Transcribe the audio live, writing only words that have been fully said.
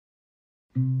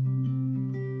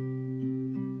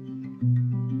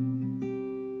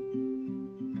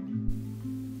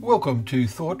Welcome to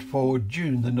Thought for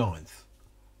June the 9th.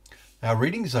 Our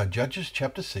readings are Judges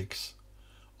chapter 6,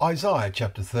 Isaiah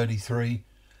chapter 33,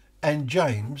 and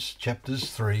James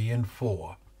chapters 3 and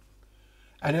 4.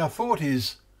 And our thought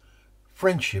is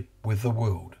friendship with the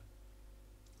world.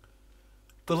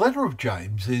 The letter of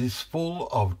James is full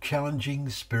of challenging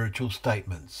spiritual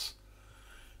statements.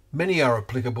 Many are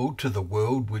applicable to the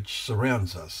world which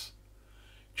surrounds us.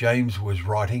 James was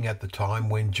writing at the time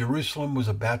when Jerusalem was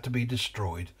about to be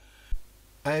destroyed,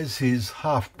 as his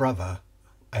half-brother,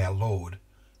 our Lord,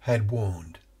 had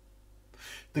warned.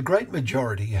 The great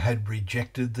majority had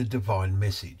rejected the divine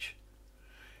message.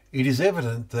 It is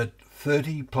evident that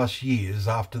 30+ years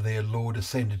after their Lord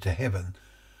ascended to heaven,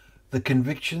 the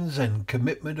convictions and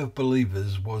commitment of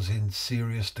believers was in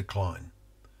serious decline.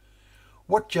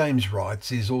 What James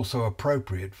writes is also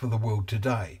appropriate for the world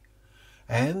today,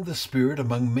 and the spirit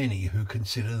among many who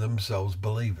consider themselves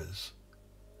believers.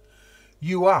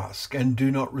 You ask and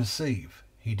do not receive,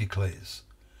 he declares,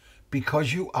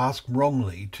 because you ask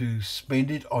wrongly to spend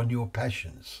it on your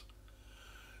passions.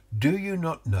 Do you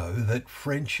not know that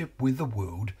friendship with the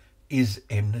world is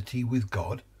enmity with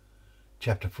God?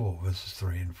 Chapter 4, verses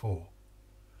 3 and 4.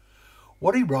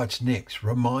 What he writes next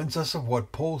reminds us of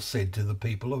what Paul said to the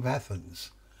people of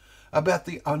Athens about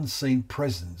the unseen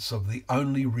presence of the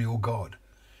only real God,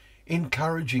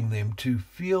 encouraging them to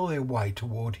feel their way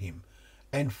toward him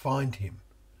and find him.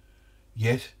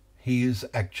 Yet he is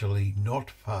actually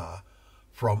not far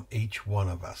from each one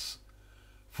of us,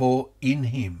 for in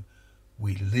him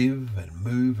we live and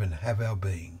move and have our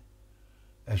being,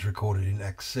 as recorded in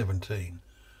Acts 17,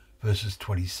 verses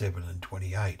 27 and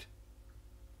 28.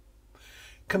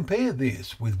 Compare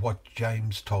this with what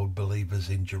James told believers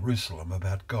in Jerusalem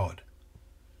about God.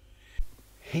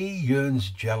 He yearns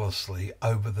jealously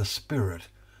over the Spirit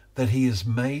that he has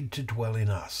made to dwell in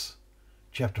us.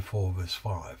 Chapter 4, verse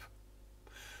 5.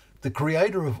 The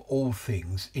Creator of all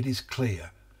things, it is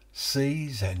clear,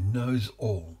 sees and knows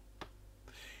all.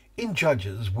 In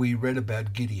Judges, we read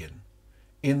about Gideon.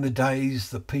 In the days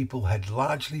the people had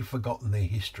largely forgotten their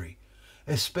history,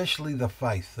 especially the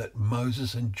faith that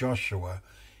Moses and Joshua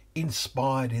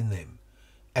inspired in them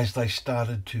as they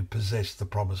started to possess the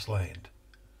promised land.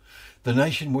 The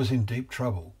nation was in deep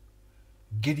trouble.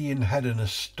 Gideon had an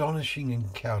astonishing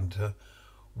encounter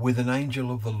with an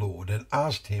angel of the Lord and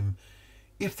asked him,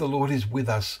 "If the Lord is with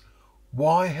us,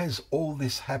 why has all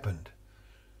this happened?"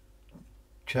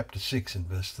 Chapter 6 and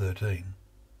verse 13.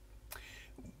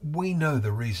 We know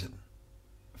the reason.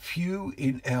 Few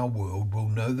in our world will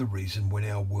know the reason when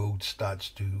our world starts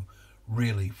to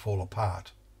really fall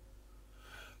apart.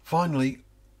 Finally,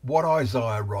 what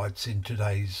Isaiah writes in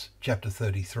today's chapter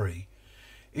 33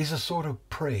 is a sort of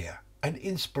prayer and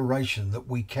inspiration that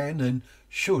we can and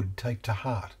should take to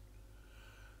heart.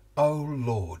 O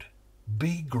Lord,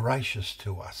 be gracious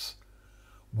to us.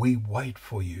 We wait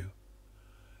for you.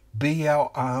 Be our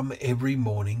arm every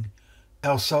morning,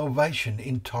 our salvation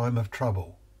in time of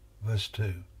trouble. Verse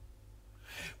 2.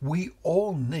 We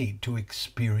all need to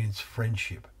experience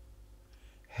friendship.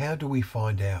 How do we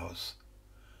find ours?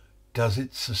 Does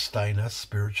it sustain us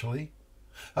spiritually?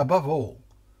 Above all,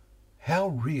 how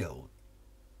real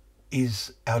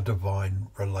is our divine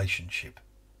relationship?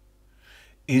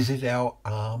 Is it our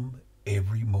arm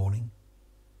every morning?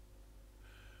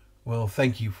 Well,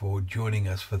 thank you for joining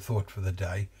us for Thought for the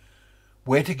Day,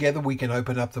 where together we can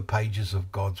open up the pages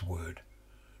of God's Word,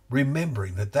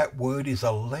 remembering that that Word is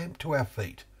a lamp to our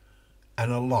feet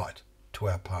and a light to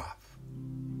our path.